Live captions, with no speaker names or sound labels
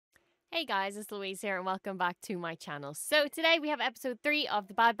Hey guys, it's Louise here and welcome back to my channel. So today we have episode 3 of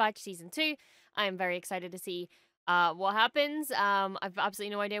The Bad Batch Season 2. I am very excited to see what happens. I've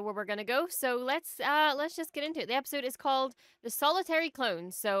absolutely no idea where we're gonna go, so let's just get into it. The episode is called The Solitary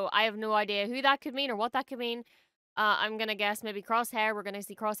Clone, so I have no idea who that could mean or what that could mean. I'm gonna guess maybe Crosshair. We're gonna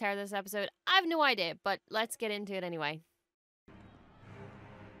see Crosshair this episode. I have no idea, but let's get into it anyway.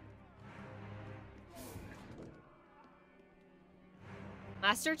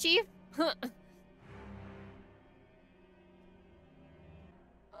 Master Chief? I am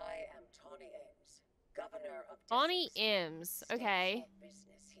Tawny Ames, governor of Tawny Ames. Okay.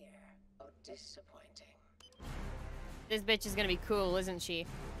 business here. Oh, disappointing. This bitch is gonna be cool, isn't she?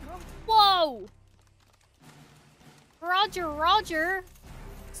 Whoa! Roger, Roger!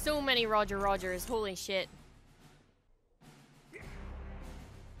 So many Roger Rogers. Holy shit.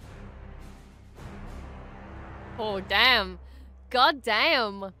 Oh, damn. God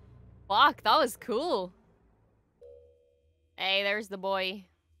damn. Fuck, that was cool. Hey, there's the boy.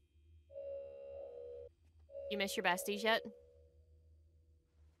 You miss your besties yet?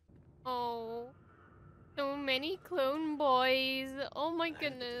 Oh. So many clone boys. Oh my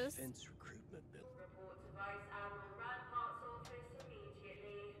goodness.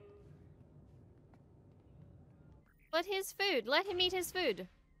 But his food. Let him eat his food.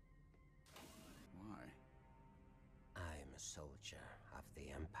 Why? I'm a soldier of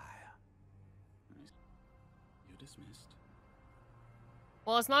the Empire. You're dismissed.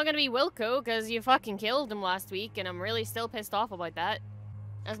 Well, it's not gonna be Wilco, because you fucking killed him last week, and I'm really still pissed off about that.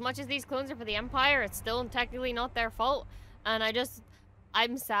 As much as these clones are for the Empire, it's still technically not their fault. And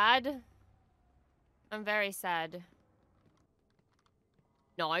I'm sad. I'm very sad.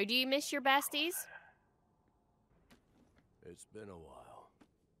 Now, do you miss your besties? It's been a while.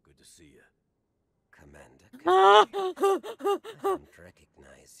 Good to see you. Commander. I don't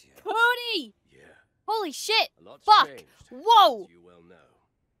recognize you. Cody! Yeah. Holy shit! A lot's Fuck! changed, Whoa! as you well know.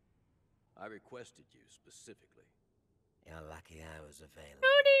 I requested you specifically. You're lucky I was available.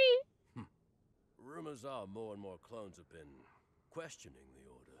 Cody! Rumors are more and more clones have been questioning the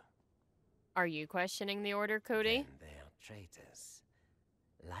Order. Are you questioning the Order, Cody? And they are traitors.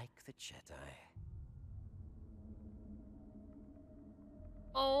 Like the Jedi.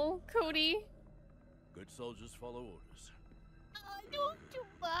 Oh, Cody. Good soldiers follow orders. Don't do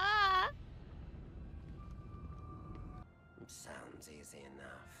that. Sounds easy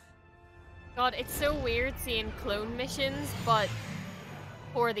enough. God, it's so weird seeing clone missions, but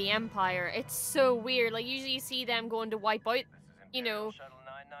for the Empire. It's so weird. Like, usually you see them going to wipe out, you know. Shuttle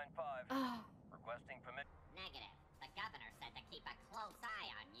 995. Oh, Requesting permit. Negative. The governor said to keep a close eye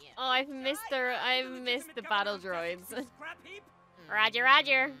on you. I've missed the battle droids. Roger,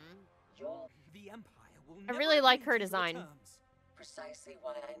 Roger. You're The Empire will I really like her design. precisely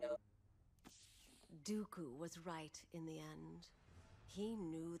what I know. Dooku was right in the end. He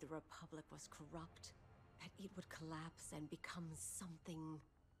knew the Republic was corrupt, that it would collapse and become something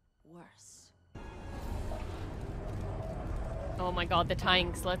worse. Oh my god, the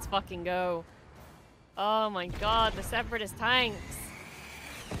tanks. Let's fucking go. Oh my god, the Separatist tanks.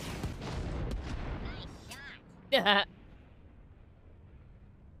 Nice shot.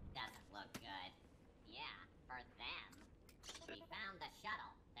 Doesn't look good. Yeah, for them. We found the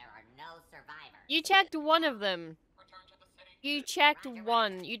shuttle. There are no survivors. You checked one of them. You checked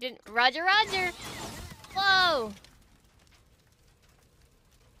one. You didn't. Roger, Roger. Whoa.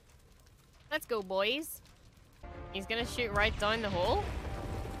 Let's go, boys. He's gonna shoot right down the hole.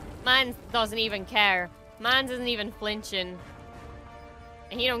 Man doesn't even care. Man isn't even flinching.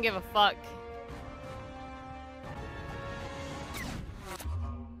 And he don't give a fuck.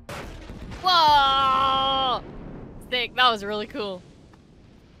 Whoa! Sick. That was really cool.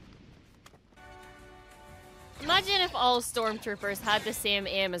 Imagine if all stormtroopers had the same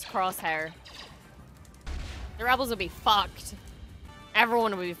aim as Crosshair. The rebels would be fucked.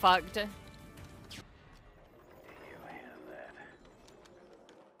 Everyone would be fucked. You have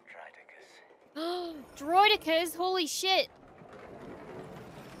that. Droidicas, holy shit.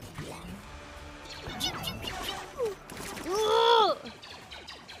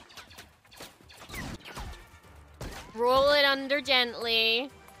 Roll it under gently.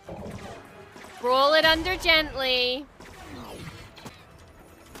 Roll it under gently.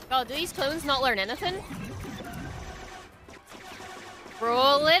 God, do these clones not learn anything?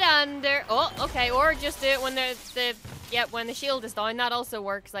 Roll it under. Oh, okay. Or just do it when when the shield is down. That also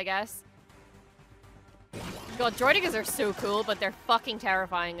works, I guess. God, droidicas are so cool, but they're fucking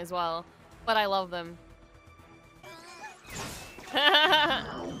terrifying as well. But I love them.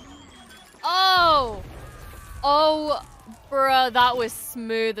 Oh! Oh Bruh, that was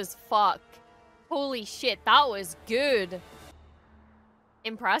smooth as fuck. Holy shit, that was good.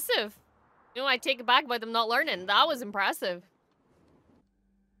 Impressive. You know, I take it back by them not learning. That was impressive.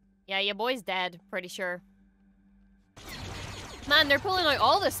 Yeah, your boy's dead, pretty sure. Man, they're pulling out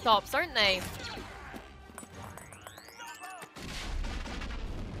all the stops, aren't they?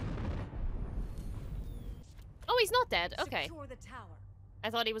 Oh, he's not dead. Okay. Secure the tower. I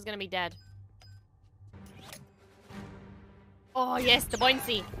thought he was gonna be dead. Oh, yes, the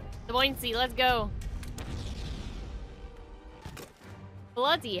buoyancy. The buoyancy, let's go.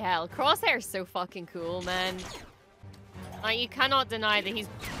 Bloody hell. Crosshair's so fucking cool, man. Like, you cannot deny that he's...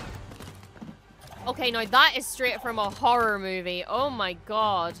 Okay, now that is straight from a horror movie. Oh my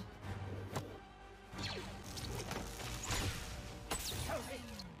god.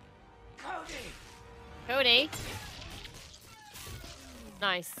 Cody.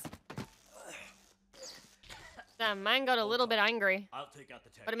 Nice. Damn, man got a little bit angry. I'll take out the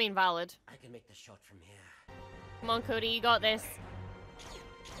tech. But I mean valid. I can make the shot from here. Come on, Cody, you got this.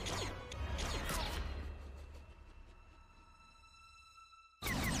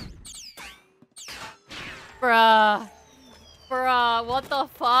 Bruh. Bruh, what the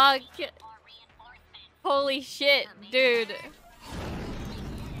fuck? Holy shit, dude.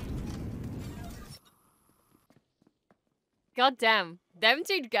 God damn. Them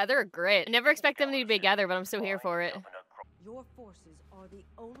two together are great. I never expect them to be together, but I'm so here for it. Your forces are the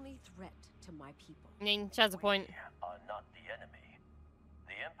only threat to my people. I mean, she has a point. Are not the enemy.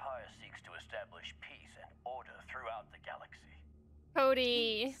 The Empire seeks to establish peace and order throughout the galaxy.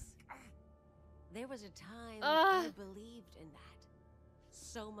 Cody. There was a time Ugh. I believed in that.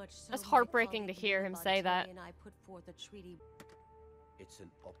 So much so That's my heartbreaking to colleague hear him Levi say that. and I put forth a treaty. It's an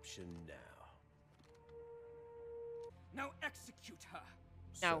option now. Now execute her.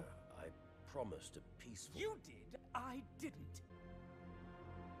 No. Sir, I promised a peaceful... You did, I didn't.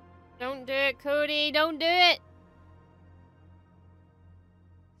 Don't do it, Cody. Don't do it.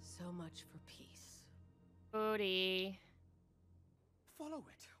 So much for peace. Cody. Follow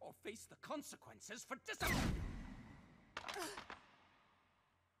it or face the consequences for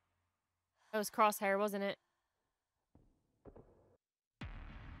That was Crosshair, wasn't it?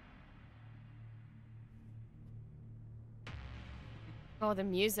 Oh, the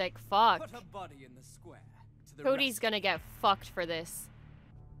music. Fuck. Put her body in the square. To the Cody's rest. gonna get fucked for this.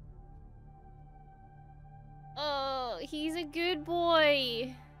 Oh, he's a good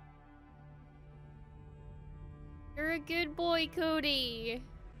boy. You're a good boy, Cody.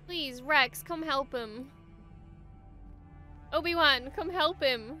 Please, Rex, come help him. Obi-Wan, come help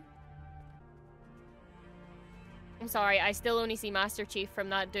him. I'm sorry, I still only see Master Chief from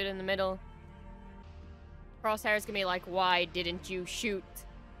that dude in the middle. Crosshair's gonna be like, why didn't you shoot?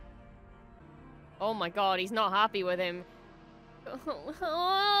 Oh my god, he's not happy with him. Come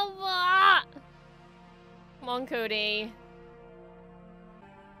on, Cody.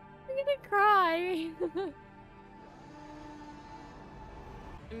 I'm gonna cry.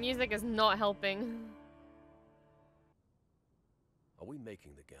 The music is not helping. Are we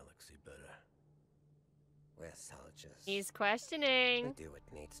making the galaxy better? We're soldiers. He's We questioning. do what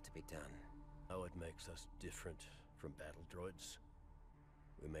needs to be done. How it makes us different from battle droids?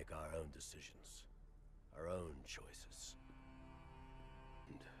 We make our own decisions, our own choices.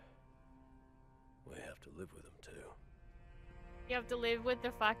 And we have to live with them too. You have to live with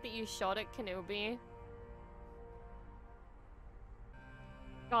the fact that you shot at Kenobi.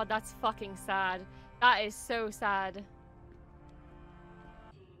 God, that's fucking sad. That is so sad.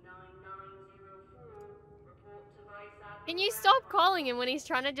 Can you stop calling him when he's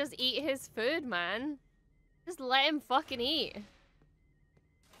trying to just eat his food, man? Just let him fucking eat.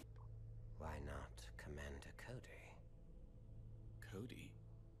 Why not Commander Cody? Cody?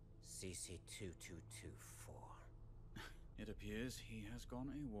 CC-2224. It appears he has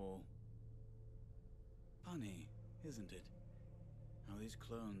gone AWOL. Funny, isn't it? How these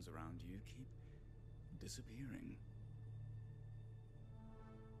clones around you keep disappearing.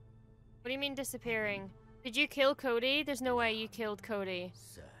 What do you mean disappearing? Did you kill Cody? There's no way you killed Cody.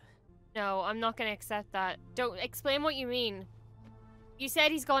 Sir, No, I'm not gonna accept that. Don't explain what you mean. You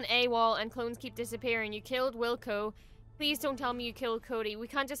said he's gone AWOL and clones keep disappearing. You killed Wilco. Please don't tell me you killed Cody. We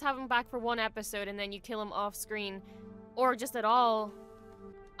can't just have him back for one episode and then you kill him off screen. Or just at all.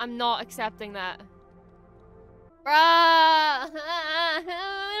 I'm not accepting that. Bruh!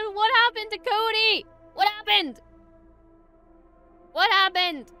 What happened to Cody? What happened? What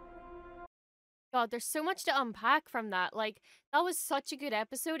happened? God, there's so much to unpack from that. Like, that was such a good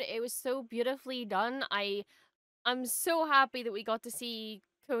episode. It was so beautifully done. I'm so happy that we got to see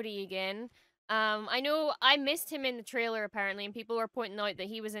Cody again. I know I missed him in the trailer apparently, and people were pointing out that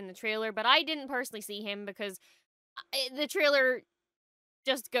he was in the trailer, but I didn't personally see him because the trailer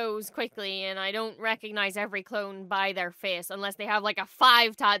just goes quickly, and I don't recognize every clone by their face unless they have like a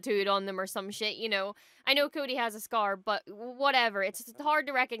 5 tattooed on them or some shit, you know. I know Cody has a scar, but whatever. It's hard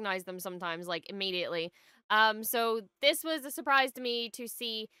to recognize them sometimes, like immediately. So this was a surprise to me to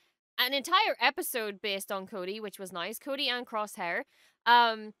see an entire episode based on Cody, which was nice. Cody and Crosshair.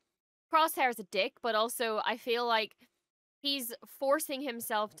 Crosshair's a dick, but also I feel like he's forcing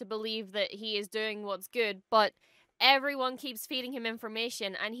himself to believe that he is doing what's good, but everyone keeps feeding him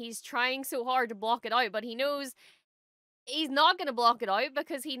information and he's trying so hard to block it out, but he knows he's not going to block it out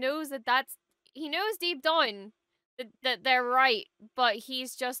because he knows he knows deep down that they're right, but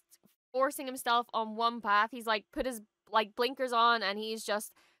he's just forcing himself on one path. He's like put his like blinkers on and he's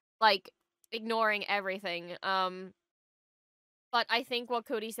just like ignoring everything. But I think what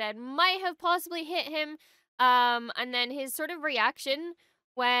Cody said might have possibly hit him. And then his sort of reaction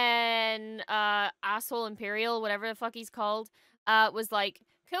when asshole Imperial, whatever the fuck he's called, was like,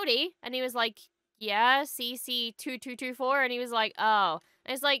 Cody, and he was like, yeah, CC2224, and he was like, oh.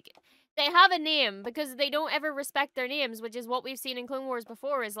 And it's like, they have a name because they don't ever respect their names, which is what we've seen in Clone Wars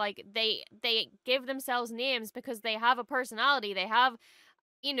before, is like they give themselves names because they have a personality. They have,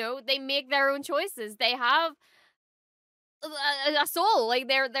 you know, they make their own choices. They have a soul. Like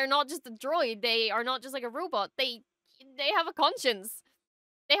they're not just a droid. They are not just like a robot. They have a conscience.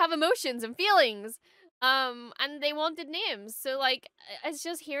 They have emotions and feelings. And they wanted names. So like it's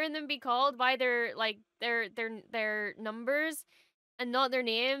just hearing them be called by their like their numbers and not their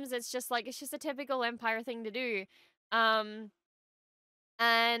names. It's just a typical Empire thing to do. And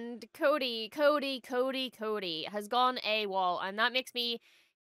Cody has gone AWOL, and that makes me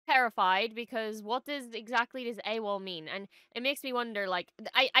terrified because what exactly does AWOL mean? And it makes me wonder, like,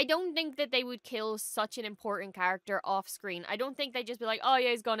 I don't think that they would kill such an important character off screen. I don't think they'd just be like, oh yeah,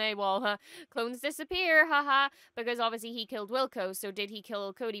 he's gone AWOL, huh? Clones disappear, haha, because obviously he killed Wilco, so did he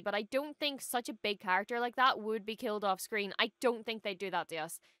kill Cody? But I don't think such a big character like that would be killed off screen. I don't think they'd do that to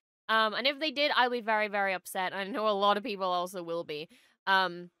us. And if they did, I'll be very, very upset. I know a lot of people also will be.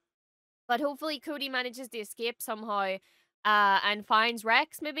 But hopefully Cody manages to escape somehow, and finds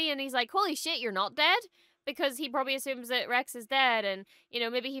Rex maybe, and he's like, holy shit, you're not dead? Because he probably assumes that Rex is dead, and, you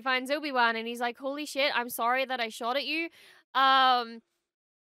know, maybe he finds Obi-Wan, and he's like, holy shit, I'm sorry that I shot at you. And,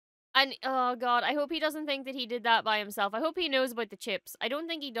 oh god, I hope he doesn't think that he did that by himself. I hope he knows about the chips. I don't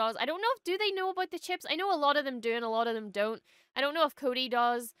think he does. I don't know do they know about the chips? I know a lot of them do, and a lot of them don't. I don't know if Cody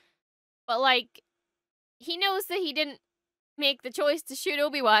does, but, like, he knows that he didn't make the choice to shoot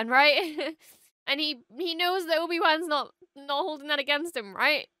Obi-Wan, right? And he knows that Obi-Wan's not holding that against him,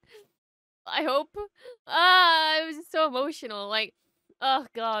 right? I hope. It was so emotional. Like, oh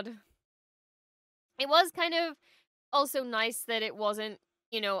god. It was kind of also nice that it wasn't,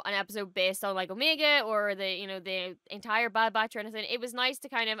 you know, an episode based on like Omega or the, you know, the entire Bad Batch or anything. It was nice to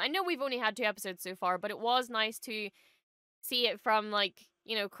kind of, I know we've only had 2 episodes so far, but it was nice to see it from like,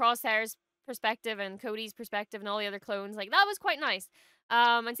 you know, Crosshair's perspective and Cody's perspective and all the other clones. Like, that was quite nice.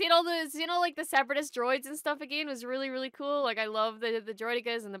 And seeing all the, you know, like the separatist droids and stuff again was really, really cool. Like, I love the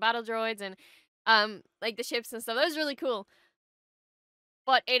droidekas and the battle droids and, like the ships and stuff. That was really cool.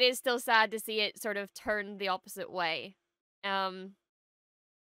 But it is still sad to see it sort of turn the opposite way.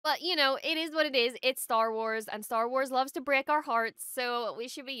 But, you know, it is what it is. It's Star Wars, and Star Wars loves to break our hearts, so we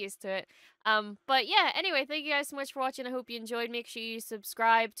should be used to it. But yeah, anyway, thank you guys so much for watching. I hope you enjoyed. Make sure you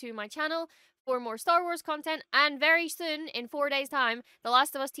subscribe to my channel for more Star Wars content, and very soon, in 4 days' time, The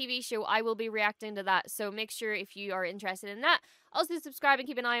Last of Us TV show, I will be reacting to that, so make sure if you are interested in that, also subscribe and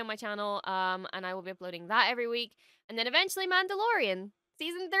keep an eye on my channel, and I will be uploading that every week, and then eventually Mandalorian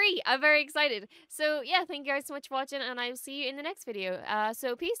Season 3. I'm very excited. So yeah, thank you guys so much for watching, and I will see you in the next video.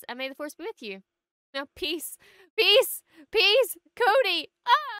 So peace, and may the Force be with you. No, peace. Peace! Peace! Cody!